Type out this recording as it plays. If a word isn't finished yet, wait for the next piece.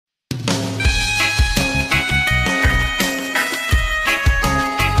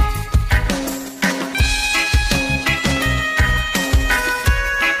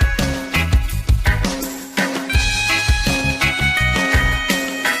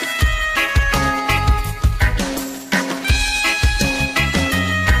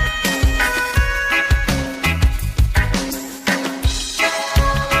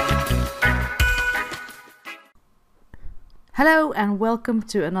Hello and welcome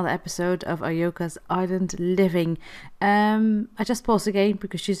to another episode of Ahyoka's Island Living. I just paused the game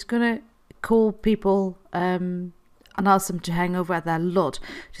because she's gonna call people and ask them to hang over at their lot.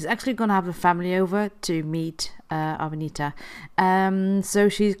 She's actually gonna have a family over to meet Avenita. So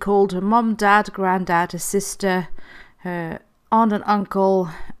she's called her mom, dad, granddad, her sister, her aunt and uncle,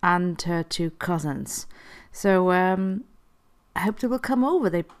 and her two cousins. So I hope they will come over.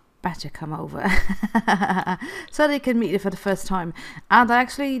 They better come over so they can meet you for the first time. And I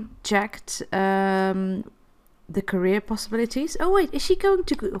actually checked the career possibilities. Oh wait, is she going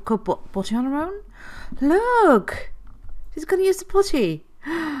to go potty on her own? Look, she's going to use the potty.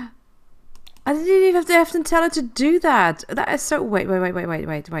 I didn't even have to tell her to do that. That is so... Wait.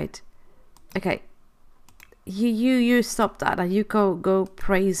 Okay, you stop that and you go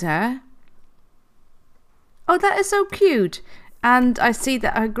praise her. Oh, that is so cute. And I see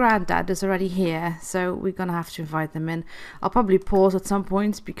that her granddad is already here, so we're gonna have to invite them in. I'll probably pause at some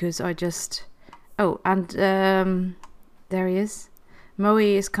points because I just... Oh, and there he is. Moe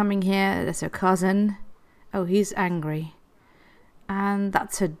is coming here. That's her cousin. Oh, he's angry. And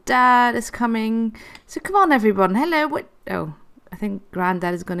that's her dad is coming. So come on, everyone. Hello. What? Oh, I think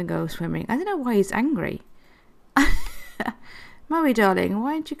granddad is gonna go swimming. I don't know why he's angry. Moe, darling,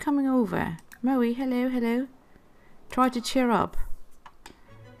 why aren't you coming over? Moe, hello. Try to cheer up.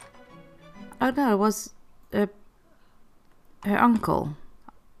 Oh no, it was her uncle.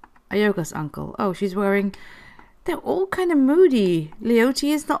 Ahyoka's uncle. Oh, she's wearing... They're all kind of moody.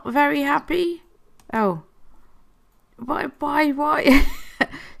 Leotie is not very happy. Oh. Why?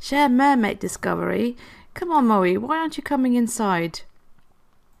 Share mermaid discovery. Come on, Moe. Why aren't you coming inside?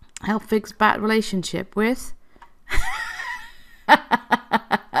 Help fix bad relationship with...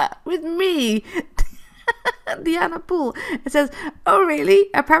 with me. Diana Poole. It says, oh really?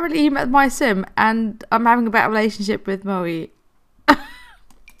 Apparently he met my sim and I'm having a bad relationship with Moe.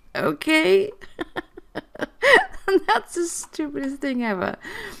 Okay. That's the stupidest thing ever.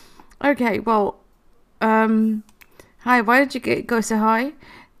 Okay, well, hi, why don't you go say hi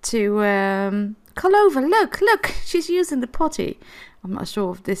to call over. Look, she's using the potty. I'm not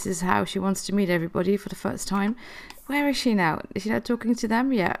sure if this is how she wants to meet everybody for the first time. Where is she now? Is she now talking to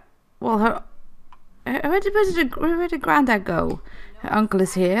them? Yeah. Well, where did granddad go? Her uncle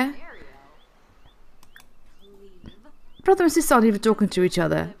is here. Brother and sister aren't even talking to each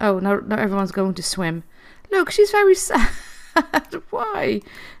other. Oh, now everyone's going to swim. Look, she's very sad. Why?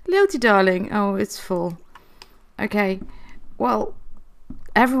 Leotie, darling. Oh, it's full. Okay. Well,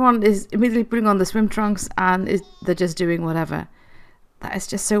 everyone is immediately putting on the swim trunks and they're just doing whatever. That is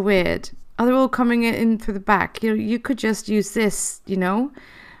just so weird. Are they all coming in through the back? You could just use this, you know.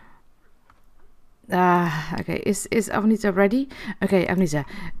 Okay, is Avenita ready? Okay, Avenita,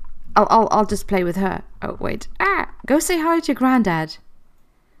 I'll just play with her. Oh wait, go say hi to your granddad.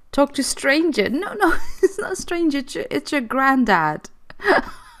 Talk to stranger. No, it's not a stranger. It's your granddad.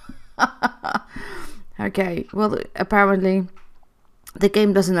 Okay, well apparently the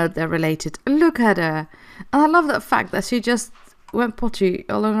game doesn't know they're related. Look at her, and I love that fact that she just went potty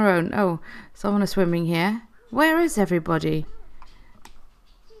all on her own. Oh, someone is swimming here. Where is everybody?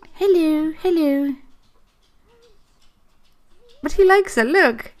 Hello. But he likes her,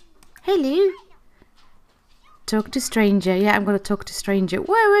 look. Hello. Talk to stranger. Yeah, I'm going to talk to stranger.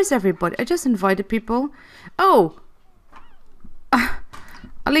 Where is everybody? I just invited people. Oh.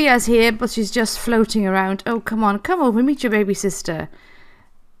 Alia's here, but she's just floating around. Oh, come on. Come over. Meet your baby sister.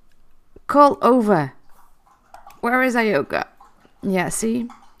 Call over. Where is Ahyoka? Yeah, see?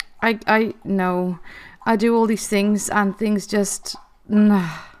 I know. I do all these things and things just...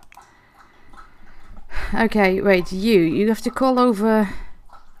 Okay, wait, you have to call over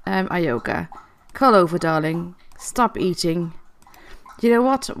Ahyoka. Call over, darling. Stop eating. You know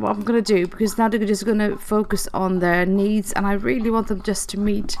what I'm going to do? Because now they're just going to focus on their needs. And I really want them just to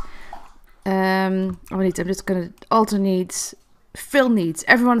meet... I'm just going to alter needs. Fill needs.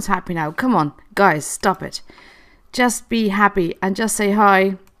 Everyone's happy now. Come on, guys, stop it. Just be happy and just say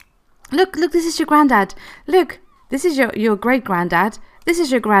hi. Look, this is your granddad. Look, this is your great-granddad. This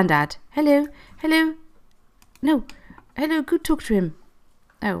is your granddad. Hello. No. Hello, go talk to him.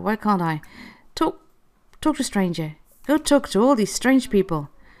 Oh, why can't I? Talk to stranger. Go talk to all these strange people.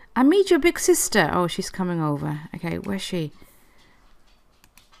 And meet your big sister. Oh, she's coming over. Okay, where's she?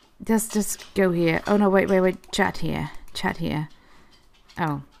 Just go here. Oh, no, wait. Chat here.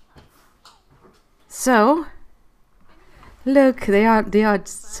 Oh. So, look, they are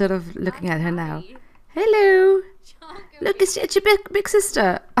sort of looking at her now. Hello. Look, it's your big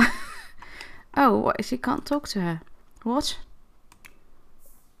sister. Oh, what? She can't talk to her. What?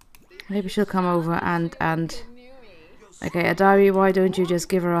 Maybe she'll come over and Okay, Adari, why don't you just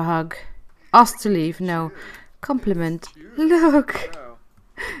give her a hug? Ask to leave. No. Compliment. Look.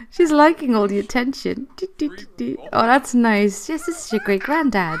 She's liking all the attention. Oh, that's nice. Yes, this is your great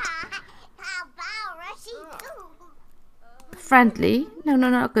granddad. Friendly. No,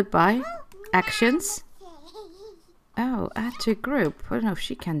 not goodbye. Actions. Oh, add to group. I don't know if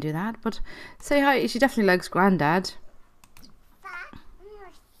she can do that, but say hi. She definitely likes granddad.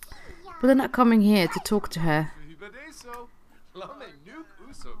 But they're not coming here to talk to her.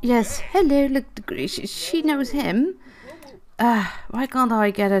 Yes, hello, look, she knows him. Why can't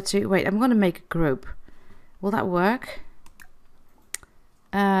I get her to... Wait, I'm going to make a group. Will that work?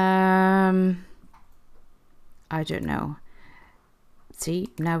 I don't know. See,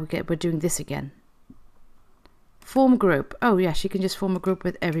 now we're doing this again. Form group. Oh yeah, she can just form a group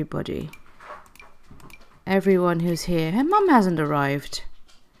with everybody. Everyone who's here. Her mum hasn't arrived.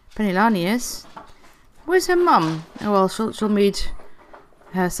 Lani is. Where's her mum? Oh well, she'll meet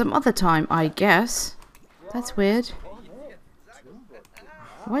her some other time, I guess. That's weird.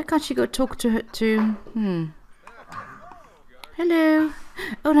 Why can't she go talk to her Hello.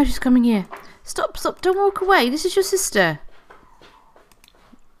 Oh no, she's coming here. Stop, don't walk away. This is your sister.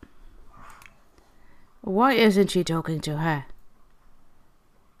 Why isn't she talking to her?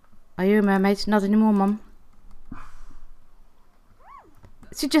 Are you a mermaid? Not anymore, Mum.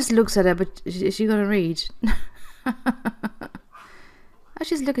 She just looks at her, but is she gonna read? Oh,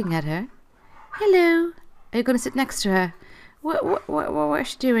 she's looking at her. Hello. Are you gonna sit next to her? What is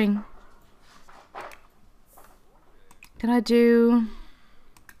she doing? Can I do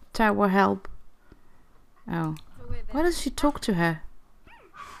tower help? Oh. Why does she talk to her?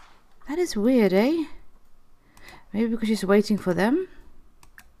 That is weird, eh? Maybe because she's waiting for them?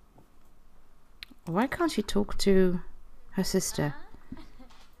 Why can't she talk to her sister?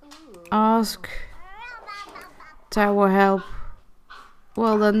 Ask. Tower help.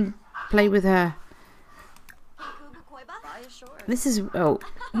 Well then, play with her. This is... Oh,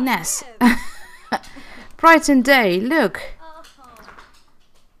 Ness. Brighton day, look.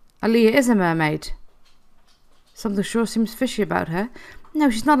 Aaliyah is a mermaid. Something sure seems fishy about her. No,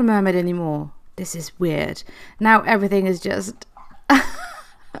 she's not a mermaid anymore. This is weird. Now everything is just...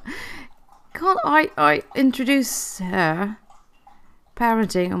 Can't I introduce her?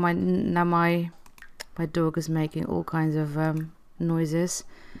 Parenting. Oh my! Now my dog is making all kinds of noises.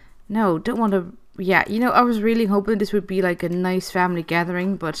 No, don't want to. Yeah, you know, I was really hoping this would be like a nice family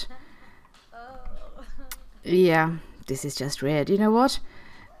gathering, but yeah, this is just weird. You know what?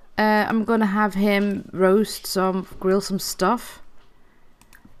 I'm gonna have him grill some stuff,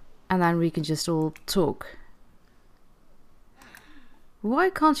 and then we can just all talk. Why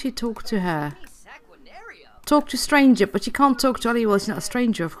can't she talk to her? Talk to stranger, but she can't talk to Aaliyah. Well, she's not a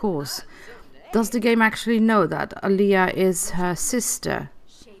stranger, of course. Does the game actually know that Aaliyah is her sister?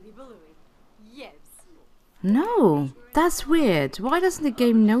 No, that's weird. Why doesn't the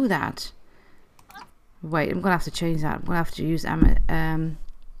game know that? Wait, I'm gonna have to change that. I'm gonna have to use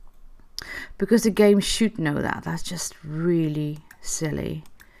because the game should know that. That's just really silly.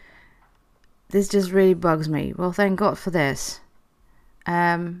 This just really bugs me. Well, thank God for this.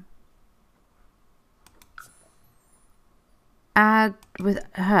 Add with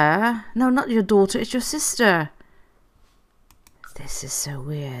her. No, not your daughter. It's your sister. This is so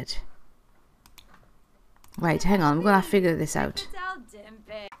weird. Wait, hang on. I'm gonna figure this out.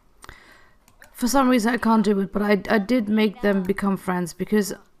 For some reason I can't do it, but I did make them become friends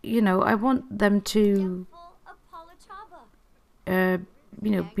because, you know, I want them to you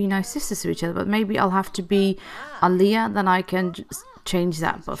know, be nice sisters to each other. But maybe I'll have to be Aaliyah, then I can just change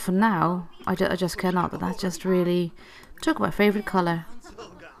that. But for now, I just cannot. That's just really... Talk about favorite color.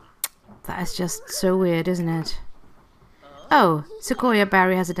 That is just so weird, isn't it? Oh, Sequoia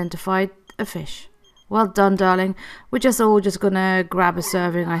Barry has identified a fish. Well done, darling. We're just all gonna grab a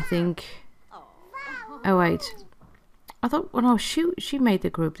serving, I think. Oh wait, I thought. Oh no, she made the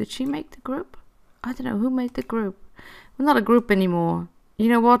group. Did she make the group? I don't know who made the group. We're not a group anymore. You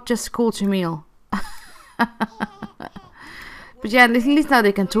know what? Just call to meal. But yeah, at least now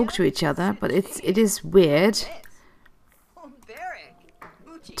they can talk to each other. But it is weird.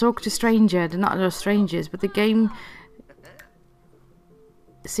 Talk to stranger. They're not strangers, but the game.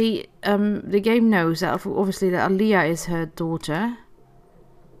 See, the game knows that obviously that Aaliyah is her daughter.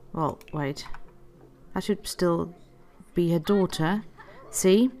 Well, wait. That should still be her daughter.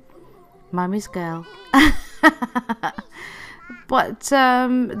 See, Mummy's girl. But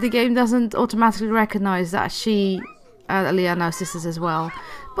the game doesn't automatically recognize that she and Aaliyah are now sisters as well.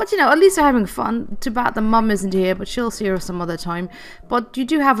 But you know, at least they're having fun. Too bad the mum isn't here, but she'll see her some other time. But you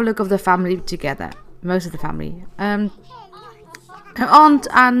do have a look of the family together. most of the family. Her aunt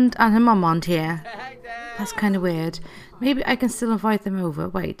and her mum aren't here. That's kind of weird. Maybe I can still invite them over.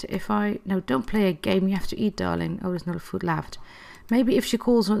 Wait, no, don't play a game. You have to eat, darling. Oh, there's no food left. Maybe if she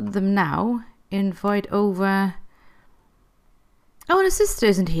calls them now, invite over. Oh, the sister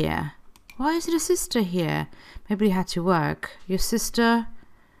isn't here. Why isn't the sister here? Maybe you had to work. Your sister,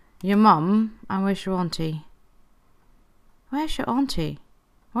 your mum, and where's your auntie? Where's your auntie?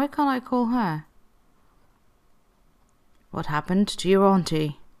 Why can't I call her? What happened to your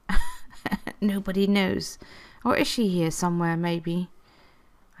auntie? Nobody knows. Or is she here somewhere, maybe?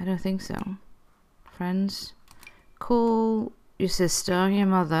 I don't think so. Friends. Call your sister, your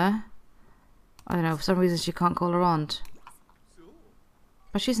mother. I don't know, for some reason she can't call her aunt.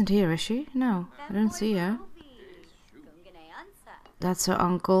 But she isn't here, is she? No, I don't see her. That's her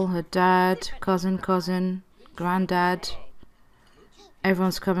uncle, her dad, cousin, granddad.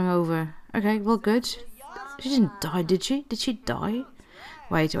 Everyone's coming over. Okay, well, good. She didn't die, did she? Did she die?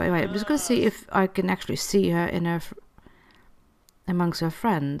 Wait. I'm just going to see if I can actually see her in her amongst her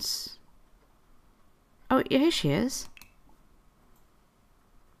friends. Oh, yeah, here she is.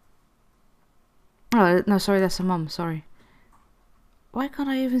 Oh, no, sorry, that's her mum. Sorry. Why can't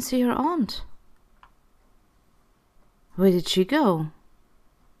I even see her aunt? Where did she go?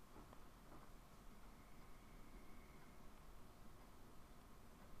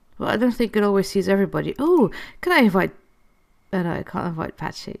 Well, I don't think it always sees everybody. Oh, can I invite... Oh, no, I can't invite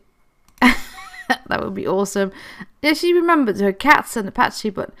Patchy. That would be awesome. Yeah, she remembered her cats and the Patchy,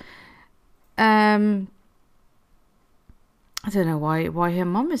 but... I don't know why her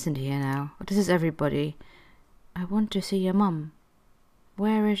mum isn't here now. This is everybody. I want to see your mum.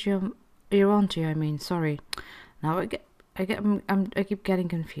 Where is your auntie? I mean, sorry. Now I keep getting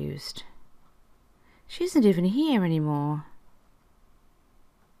confused. She isn't even here anymore.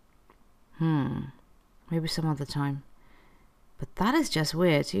 Maybe some other time. But that is just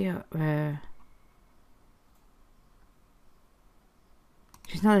weird. Yeah,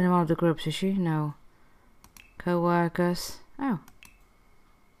 she's not in one of the groups, is she? No. Co-workers. Oh.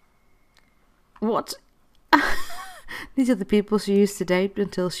 What? These are the people she used to date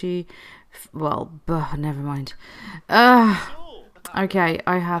until she... Well, never mind. Okay,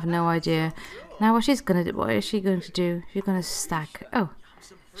 I have no idea. Now what is she going to do? She's going to stack... Oh.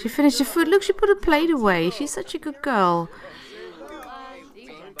 She finished her food. Look, she put her plate away. She's such a good girl.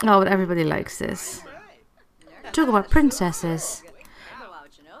 Oh, but everybody likes this. Talk about princesses.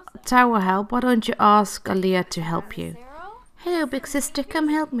 Tower help. Why don't you ask Aaliyah to help you? Hello, big sister. Come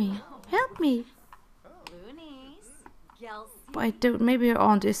help me. Help me. But I don't... Maybe her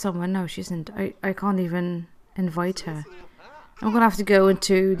aunt is somewhere. No, she isn't. I can't even invite her. I'm going to have to go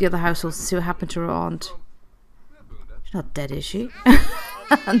into the other households and see what happened to her aunt. She's not dead, is she?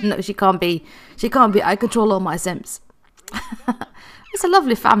 No, she can't be. She can't be. I control all my Sims. It's a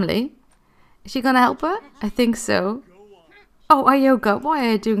lovely family. Is she going to help her? I think so. Oh, Ahyoka, why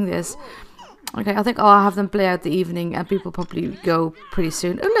are you doing this? Okay, I think I'll have them play out the evening and people probably go pretty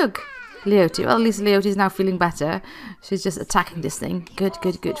soon. Oh, look. Leotie. Well, at least Leotie's now feeling better. She's just attacking this thing. Good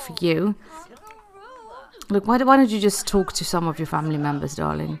for you. Look, why don't you just talk to some of your family members,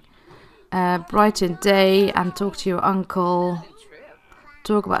 darling? Brighten day and talk to your uncle.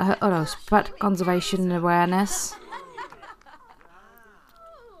 Talk about her... Oh, no. Spread conservation and awareness.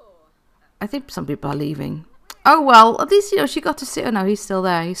 I think some people are leaving. Oh, well, at least, she got to see... Oh, no, he's still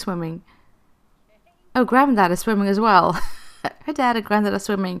there. He's swimming. Oh, Granddad is swimming as well. Her dad and Granddad are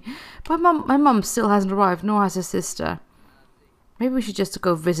swimming. But my mum still hasn't arrived, nor has her sister. Maybe we should just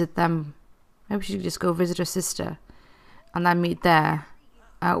go visit them. Maybe she should just go visit her sister. And then meet there.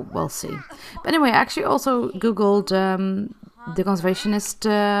 Oh, we'll see. But anyway, I actually also Googled the conservationist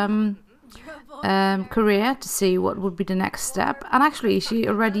career to see what would be the next step. And actually, she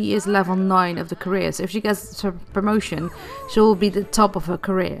already is level 9 of the career. So if she gets her promotion, she will be the top of her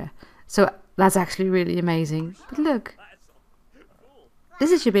career. So that's actually really amazing. But look.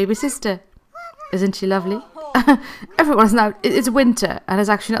 This is your baby sister. Isn't she lovely? Everyone is now... It's winter and it's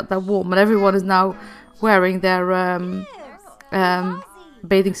actually not that warm. And everyone is now wearing their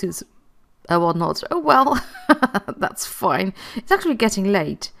bathing suits and whatnot. Oh, well. That's fine. It's actually getting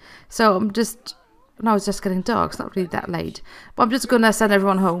late. So I'm just... No, it's just getting dark. It's not really that late. But I'm just going to send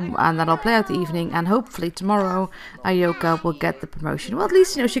everyone home and then I'll play out the evening. And hopefully tomorrow Ahyoka will get the promotion. Well, at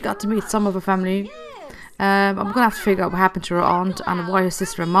least, she got to meet some of her family. I'm going to have to figure out what happened to her aunt and why her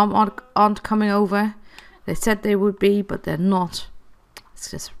sister and mum aren't coming over. They said they would be, but they're not. It's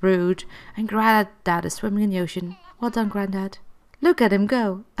just rude. And Granddad is swimming in the ocean. Well done, Granddad. Look at him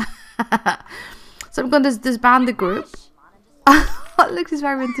go. So I'm going to disband the group. Look, he's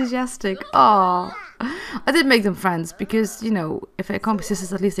very enthusiastic. Oh, I did make them friends because, you know, if they can't be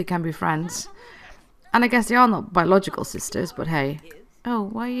sisters, at least they can be friends. And I guess they are not biological sisters, but hey. Oh,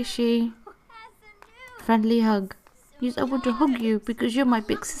 why is she? Friendly hug. Yes, I want to hug you because you're my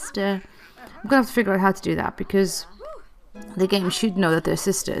big sister. I'm gonna have to figure out how to do that because the game should know that they're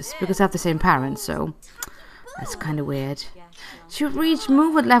sisters because they have the same parents, so that's kind of weird. She reached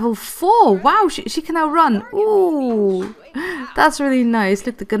movement level 4. Wow, she can now run. Ooh, that's really nice.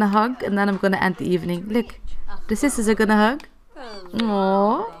 Look, they're gonna hug, and then I'm gonna end the evening. Look, the sisters are gonna hug.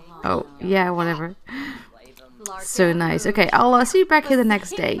 Aww. Oh, yeah, whatever. So nice. Okay, I'll see you back here the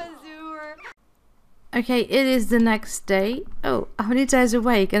next day. Okay, it is the next day. Oh, Juanita is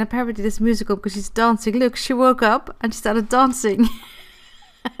awake, and apparently this musical because she's dancing. Look, she woke up and she started dancing.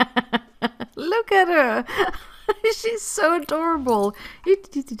 Look at her. She's so adorable.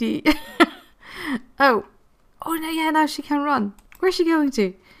 Oh no, yeah, now she can run. Where's she going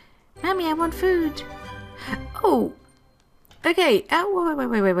to? Mommy, I want food. Oh, okay.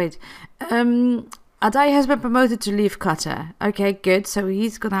 Wait. Adai has been promoted to leaf cutter. Okay, good. So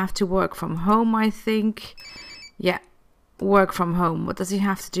he's gonna have to work from home, I think. Yeah, work from home. What does he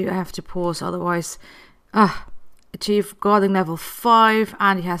have to do? I have to pause, otherwise. Achieve gardening level 5,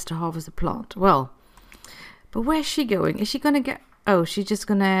 and he has to harvest the plant. Well, but where's she going? Is she gonna get? Oh, she's just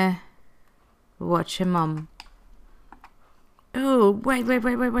gonna watch her mum. Oh, wait.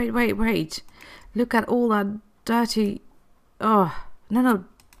 Look at all that dirty. Oh, no,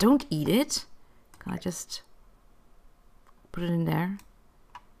 don't eat it. Can I just put it in there?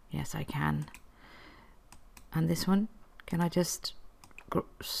 Yes, I can. And this one, can I just...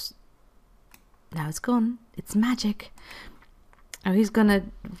 Now it's gone. It's magic. Oh, he's gonna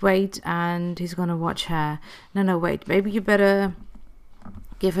wait and he's gonna watch her. No, wait. Maybe you better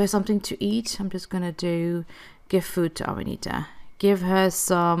give her something to eat. I'm just gonna give food to Aranita. Give her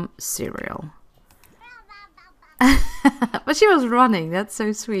some cereal. But she was running. That's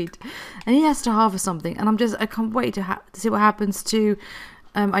so sweet. And he has to harvest something. And I can't wait to see what happens to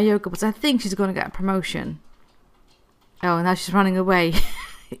Ahyoka, because I think she's going to get a promotion. Oh, and now she's running away.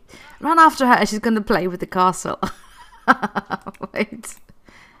 Run after her. She's going to play with the castle. Wait.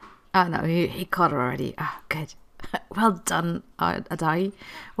 Oh, no. He caught her already. Ah, oh, good. Well done, Adai.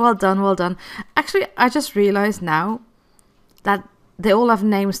 Well done. Actually, I just realized now that they all have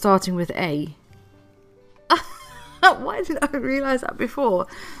names starting with A. Why did I realize that before?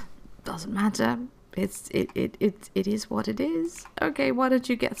 Doesn't matter. It is what it is. Okay, why don't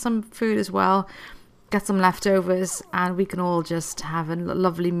you get some food as well? Get some leftovers, and we can all just have a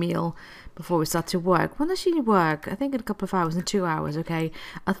lovely meal before we start to work. When does she work? I think in a couple of hours, in 2 hours. Okay,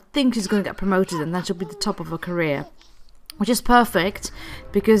 I think she's going to get promoted, and then she'll be the top of her career, which is perfect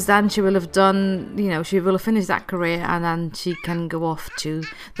because then she will have done, you know, she will have finished that career and then she can go off to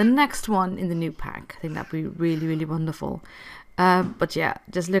the next one in the new pack. I think that'd be really, really wonderful. But yeah,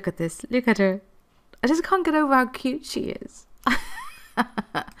 just look at this. Look at her. I just can't get over how cute she is.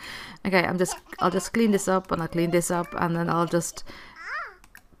 Okay, I'll just clean this up, and I'll clean this up, and then I'll just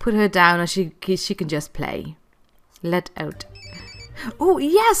put her down and she can just play. Let out. Oh,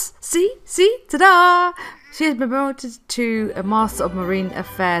 yes! See? Ta-da! She has been promoted to a Master of Marine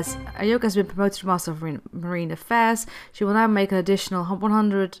Affairs. Ahyoka has been promoted to Master of Marine Affairs. She will now make an additional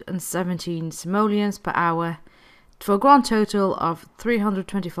 117 simoleons per hour for a grand total of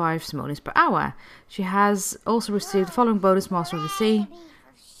 325 simoleons per hour. She has also received the following bonus: Master of the Sea.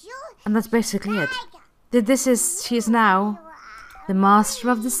 And that's basically it. She is now the Master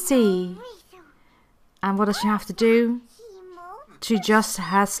of the Sea. And what does she have to do? She just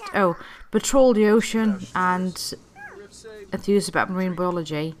has to patrol the ocean and enthuse about marine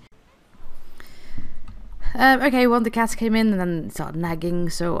biology. Okay, well, the cats came in and then started nagging,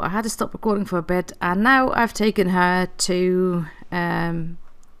 so I had to stop recording for a bit. And now I've taken her to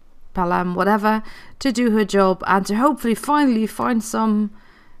Palam, whatever, to do her job and to hopefully finally find some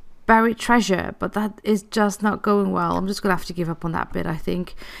buried treasure. But that is just not going well. I'm just going to have to give up on that bit, I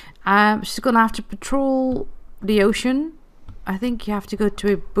think. She's going to have to patrol the ocean. I think you have to go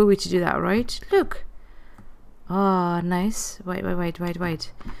to a buoy to do that, right? Look. Oh, nice. Wait.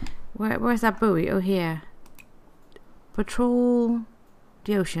 Where's that buoy? Oh, here. Patrol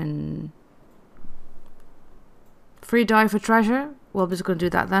the ocean. Free dive for treasure? Well, I'm just going to do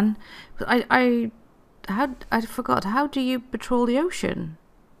that then. But I forgot. How do you patrol the ocean?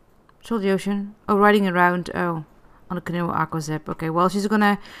 Patrol the ocean? Oh, riding around. Oh, on a canoe or aqua zip. Okay, well, she's going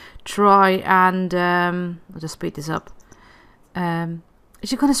to try and... I'll just speed this up. Is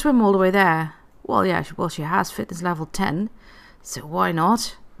she going to swim all the way there? Well, yeah, she has fitness level 10, so why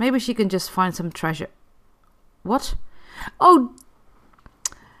not? Maybe she can just find some treasure. What? Oh,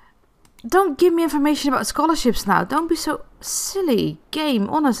 Don't give me information about scholarships now. Don't be so silly. Game,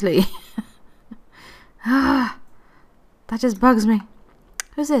 honestly. That just bugs me.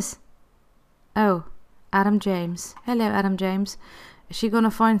 Who's this? Oh, Adam James. Hello, Adam James. Is she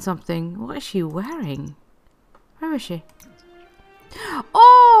gonna find something? What is she wearing? Where is she?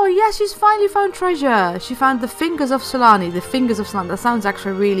 Oh, yes, she's finally found treasure. She found the fingers of Solani. The fingers of Solani. That sounds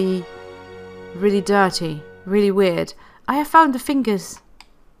actually really, really dirty. Really weird. I have found the fingers.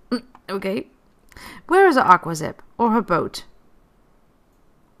 Okay. Where is her aqua zip? Or her boat?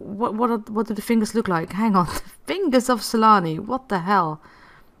 What do the fingers look like? Hang on. The fingers of Solani. What the hell?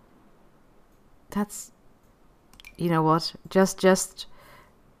 That's... You know what? Just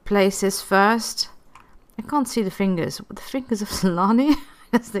place this first. I can't see the fingers. The fingers of Solani?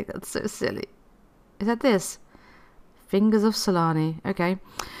 I just think that's so silly. Is that this? Fingers of Solani. Okay.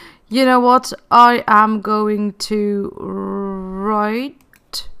 You know what? I am going to write...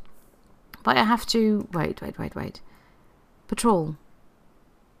 But I have to... Wait. Patrol.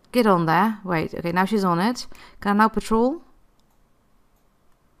 Get on there. Wait. Okay, now she's on it. Can I now patrol?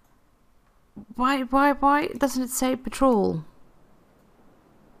 Why doesn't it say patrol?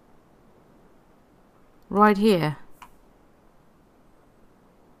 Right here.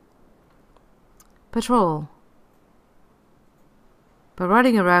 Patrol. But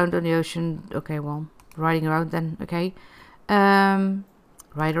riding around on the ocean... Okay, well, riding around then, okay.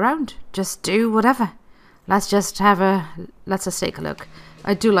 Ride around. Just do whatever. Let's just take a look.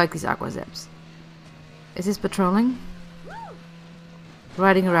 I do like these aqua zips. Is this patrolling?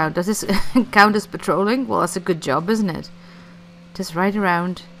 Riding around. Does this count as patrolling? Well, that's a good job, isn't it? Just ride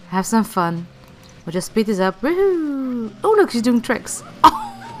around. Have some fun. We'll just speed this up. Woohoo! Oh, look, she's doing tricks.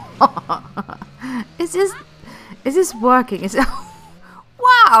 Is this working? Is it...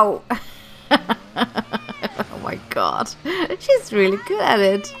 Wow! Oh my god. She's really good at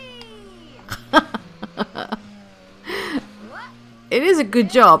it. It is a good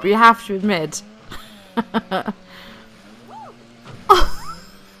job, you have to admit.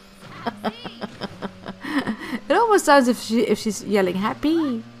 It almost sounds if she's yelling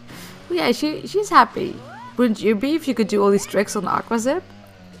happy. Yeah, she's happy. Wouldn't you be if you could do all these tricks on the aqua zip?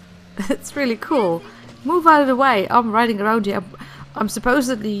 It's really cool. Move out of the way. I'm riding around here. I'm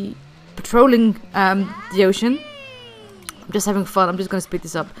supposedly patrolling the ocean. I'm just having fun. I'm just going to speed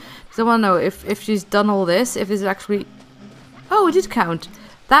this up. Because I want to know if she's done all this. If this is actually... Oh, it did count.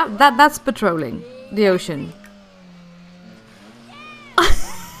 That's patrolling the ocean.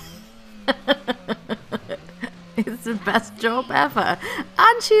 It's the best job ever.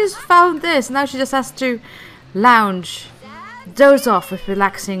 And she's found this. Now she just has to lounge. Doze off with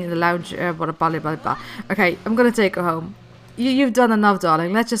relaxing in the lounge. Blah, blah, blah, blah. Okay, I'm going to take her home. You've done enough,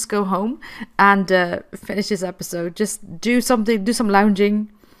 darling. Let's just go home and finish this episode. Just do something. Do some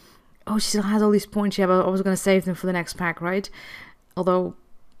lounging. Oh, she still has all these points. Yeah, but I was going to save them for the next pack, right? Although,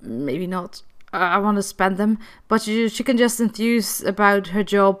 maybe not. I want to spend them. But she can just enthuse about her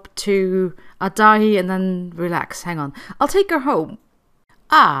job to Adahi and then relax. Hang on. I'll take her home.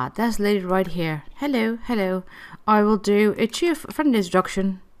 Ah, there's a lady right here. Hello, hello. I will do a friendly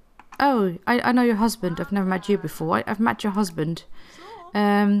introduction. Oh, I know your husband. I've never met you before. I've met your husband.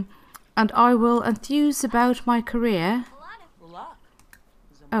 And I will enthuse about my career.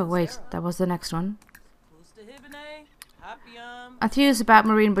 Oh, wait. That was the next one. Enthuse about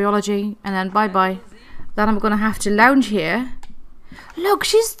marine biology. And then bye-bye. Then I'm going to have to lounge here. Look,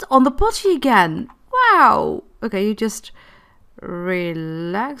 she's on the potty again. Wow. Okay, you just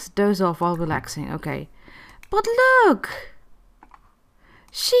relax. Doze off while relaxing. Okay. But look.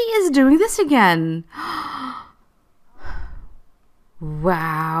 She is doing this again.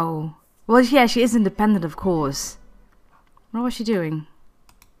 Wow. Well, yeah, she is independent, of course. What was she doing?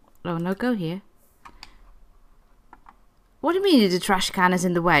 Oh, no, go here. What do you mean the trash can is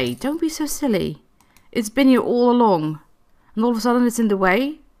in the way? Don't be so silly. It's been here all along. And all of a sudden it's in the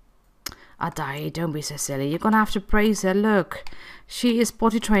way? Adai, don't be so silly. You're going to have to praise her. Look, she is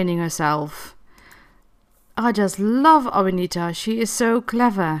potty training herself. I just love Abenita. She is so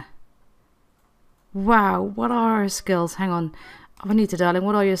clever. Wow, what are her skills? Hang on. Abenita, darling,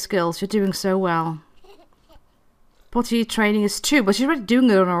 what are your skills? You're doing so well. Potty training is 2, but she's already doing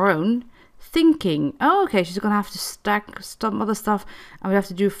it on her own. Thinking. Oh, okay, she's going to have to stack some other stuff. And we have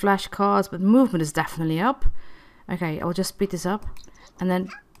to do flashcards, but movement is definitely up. Okay, I'll just speed this up. And then...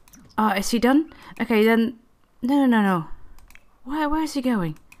 is he done? Okay, then... No. Where is he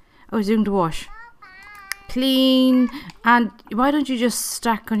going? Oh, he's doing the wash. Clean. And why don't you just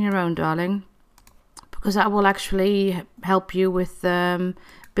stack on your own, darling? Because that will actually help you with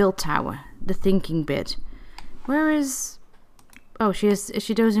build tower. The thinking bit. Where is... Oh, is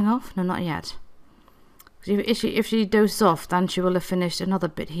she dozing off? No, not yet. If she dozes off, then she will have finished another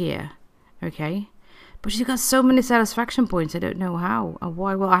bit here. Okay. But she's got so many satisfaction points, I don't know how or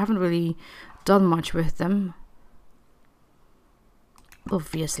why. Well, I haven't really done much with them.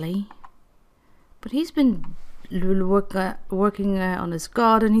 Obviously. But he's been working on his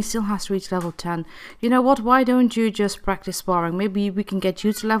garden. He still has to reach level 10. You know what? Why don't you just practice sparring? Maybe we can get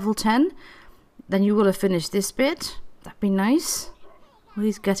you to level 10. Then you will have finished this bit. That'd be nice. Well,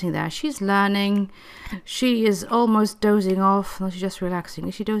 he's getting there. She's learning. She is almost dozing off. No, she's just relaxing.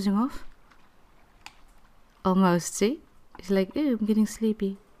 Is she dozing off? Almost, see? She's like, ooh, I'm getting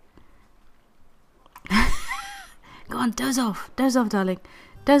sleepy. Go on, doze off, darling.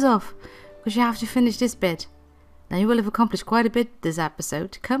 Doze off. Because you have to finish this bit. Now you will have accomplished quite a bit this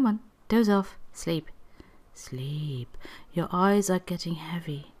episode. Come on, doze off. Sleep. Sleep. Your eyes are getting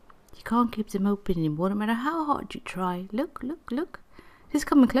heavy. You can't keep them open anymore, no matter how hard you try. Look, look, look. She's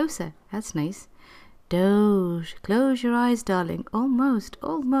coming closer. That's nice. Doze. Close your eyes, darling. Almost,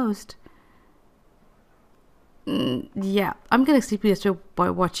 almost. Yeah, I'm getting sleepy as well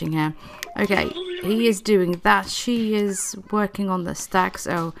by watching her. Okay, he is doing that. She is working on the stacks.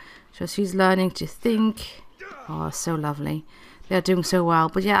 Oh, so she's learning to think. Oh, so lovely. They're doing so well.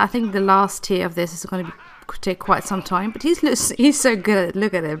 But yeah, I think the last tier of this is going to take quite some time. But he's so good.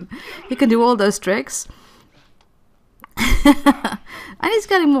 Look at him. He can do all those tricks. And he's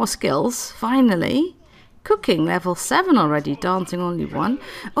getting more skills, finally. Cooking, level 7 already. Dancing, only 1.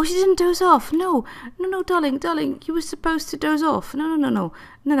 Oh, she didn't doze off. No, no, no, darling, darling. You were supposed to doze off. No, no, no, no.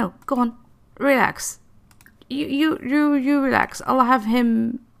 No, no. Go on. Relax. You relax. I'll have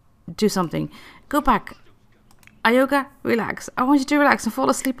him do something. Go back. Ahyoka, relax. I want you to relax and fall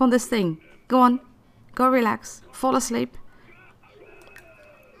asleep on this thing. Go on. Go relax. Fall asleep.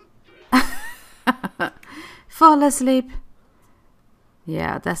 Fall asleep.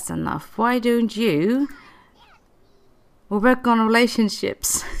 Yeah, that's enough. Why don't you... We'll work on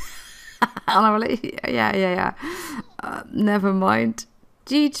relationships. Yeah. Never mind.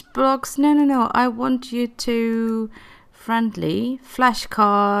 Teach blocks. No, no, no. I want you to... Friendly.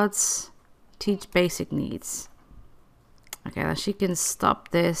 Flashcards. Teach basic needs. Okay, now she can stop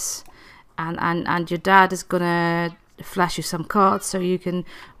this. And your dad is gonna flash you some cards so you can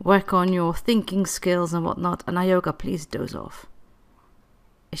work on your thinking skills and whatnot. And Ahyoka, please doze off.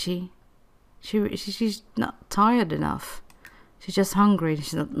 Is she? She's not tired enough. She's just hungry.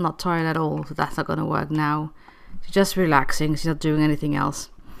 She's not tired at all. So that's not going to work now. She's just relaxing. She's not doing anything else.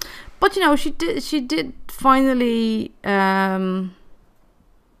 But you know, she did finally find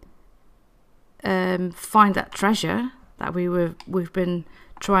that treasure that we've been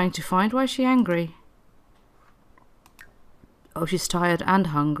trying to find. Why is she angry? Oh, she's tired and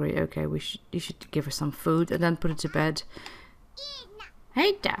hungry. Okay, you should give her some food and then put her to bed.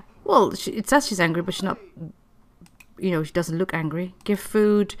 Hey, Dad. Well, it says she's angry, but she's not. You know, she doesn't look angry. Give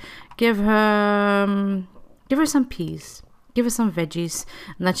food. Give her some peas. Give her some veggies,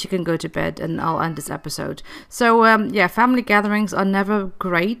 and then she can go to bed. And I'll end this episode. So, yeah, family gatherings are never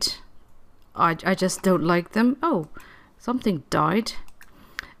great. I just don't like them. Oh, something died.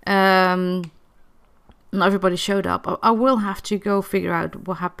 Not everybody showed up. I will have to go figure out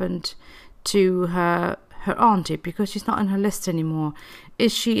what happened to her auntie, because she's not in her list anymore.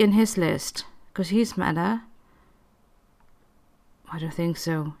 Is she in his list? Because he's met her. I don't think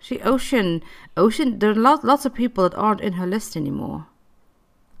so. Ocean. There are lots of people that aren't in her list anymore.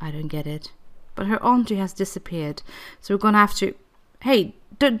 I don't get it. But her auntie has disappeared, so we're gonna have to. Hey,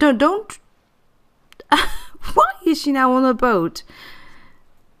 don't. Why is she now on a boat?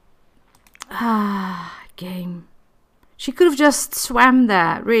 Game. She could have just swam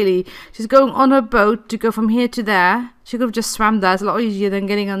there, really. She's going on her boat to go from here to there. She could have just swam there. It's a lot easier than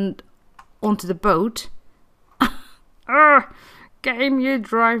getting onto the boat. Game, you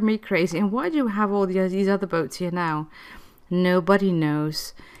drive me crazy. And why do you have all these other boats here now? Nobody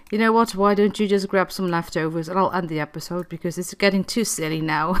knows. You know what? Why don't you just grab some leftovers and I'll end the episode, because it's getting too silly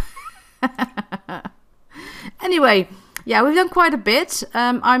now. Anyway, yeah, we've done quite a bit.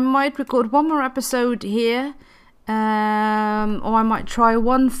 I might record one more episode here. Or I might try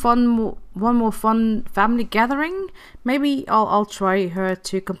one more fun family gathering. Maybe I'll try her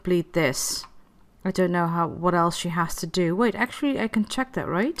to complete this. I don't know what else she has to do. Wait, actually I can check that,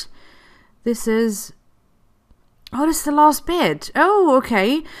 right? This is... Oh, this is the last bit. Oh,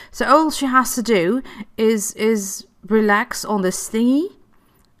 okay. So all she has to do is relax on this thingy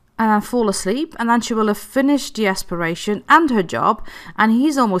and then fall asleep, and then she will have finished the aspiration and her job, and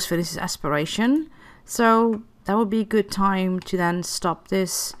he's almost finished his aspiration. So that would be a good time to then stop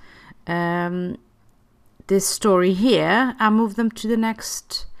this this story here and move them to the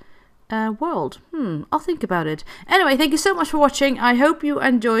next world. I'll think about it. Anyway, thank you so much for watching. I hope you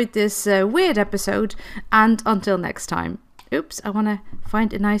enjoyed this weird episode, and until next time. Oops, I want to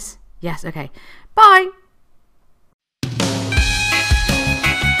find a nice... Yes, okay. Bye!